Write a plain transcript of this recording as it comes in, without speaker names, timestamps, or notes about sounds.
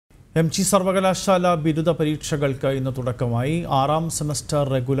MG സർവകലാശാല ബിരുദ പരീക്ഷകൾക്ക് ഇന്ന് തുടക്കമായി. 6ാം സെമസ്റ്റർ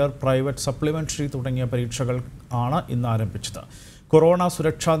റെഗുലർ, പ്രൈവറ്റ്, സപ്ലിമെന്ററി തുടങ്ങിയ പരീക്ഷകൾ ആണ് ഇന്ന് ആരംഭിച്ചത്. കൊറോണ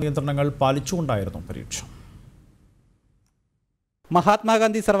സുരക്ഷാ നിയന്ത്രണങ്ങൾ പാലിച്ചുകൊണ്ടായിരുന്നു പരീക്ഷ.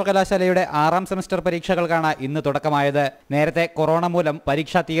 മഹാത്മാഗാന്ധി സർവകലാശാലയുടെ 6ാം സെമസ്റ്റർ പരീക്ഷകൾക്കാണ് ഇന്ന് തുടക്കമായത്. നേരത്തെ കൊറോണ മൂലം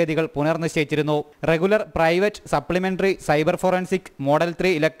പരീക്ഷാ തീയതികൾ പുനർനിശ്ചയിച്ചിരുന്നു. Regular, private, supplementary, cyber forensic, model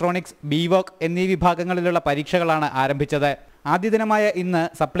 3 electronics, B-walk എന്നീ വിഭാഗങ്ങളിലുള്ള പരീക്ഷകളാണ് ആരംഭിച്ചത്. ആദ്യ ദിനമായ ഇന്ന്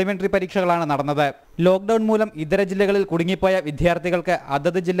സപ്ലിമെന്ററി പരീക്ഷകളാണ് നടന്നത്. ലോക്ക്ഡൌൺ മൂലം ഇതര ജില്ലകളിൽ കുടുങ്ങിപ്പോയ വിദ്യാർത്ഥികൾക്ക്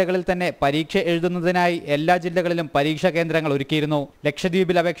അതത് ജില്ലകളിൽ തന്നെ പരീക്ഷ എഴുതുന്നതിനായി എല്ലാ ജില്ലകളിലും പരീക്ഷാ കേന്ദ്രങ്ങൾ ഒരുക്കിയിരുന്നു.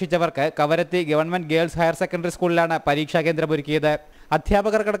 ലക്ഷദ്വീപിൽ അപേക്ഷിച്ചവർക്ക് Kavaratti government girls higher secondary സ്കൂളിലാണ് പരീക്ഷാ കേന്ദ്രം ഒരുക്കിയത്.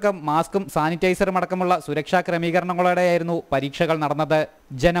 അധ്യാപകർക്കടക്കം മാസ്കും സാനിറ്റൈസറും അടക്കമുള്ള സുരക്ഷാ ക്രമീകരണങ്ങളോടെയായിരുന്നു പരീക്ഷകൾ നടന്നത്.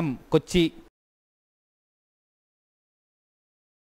 ജനം, കൊച്ചി.